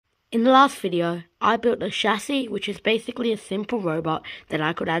In the last video, I built a chassis which is basically a simple robot that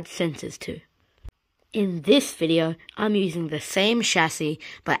I could add sensors to. In this video, I'm using the same chassis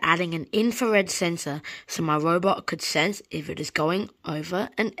but adding an infrared sensor so my robot could sense if it is going over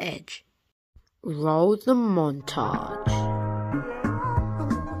an edge. Roll the montage.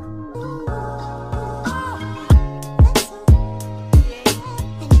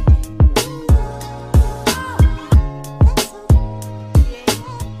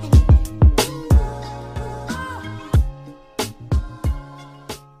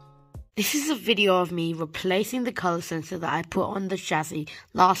 This is a video of me replacing the color sensor that I put on the chassis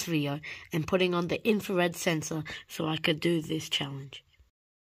last video and putting on the infrared sensor so I could do this challenge.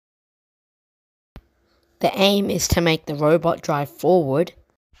 The aim is to make the robot drive forward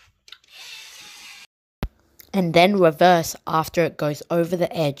and then reverse after it goes over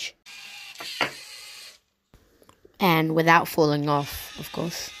the edge. And without falling off, of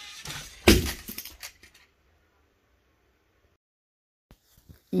course.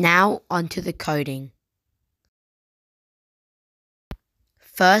 Now onto the coding.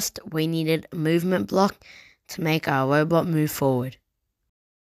 First, we needed a movement block to make our robot move forward.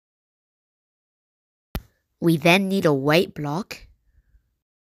 We then need a weight block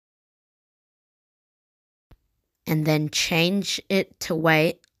and then change it to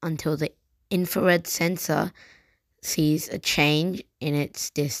weight until the infrared sensor sees a change in its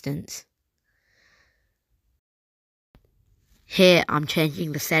distance. Here, I'm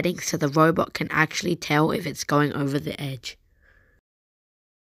changing the settings so the robot can actually tell if it's going over the edge.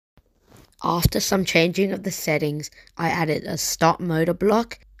 After some changing of the settings, I added a stop motor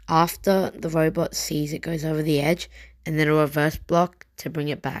block after the robot sees it goes over the edge, and then a reverse block to bring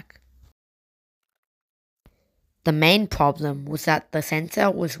it back. The main problem was that the sensor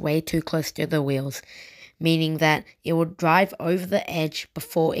was way too close to the wheels, meaning that it would drive over the edge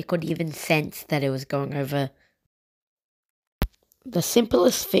before it could even sense that it was going over. The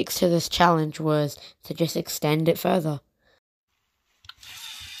simplest fix to this challenge was to just extend it further.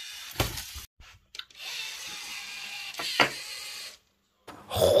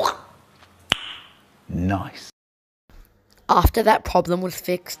 Nice. After that problem was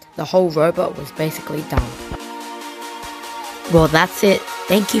fixed, the whole robot was basically done. Well, that's it.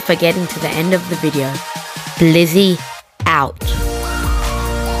 Thank you for getting to the end of the video. Blizzy out.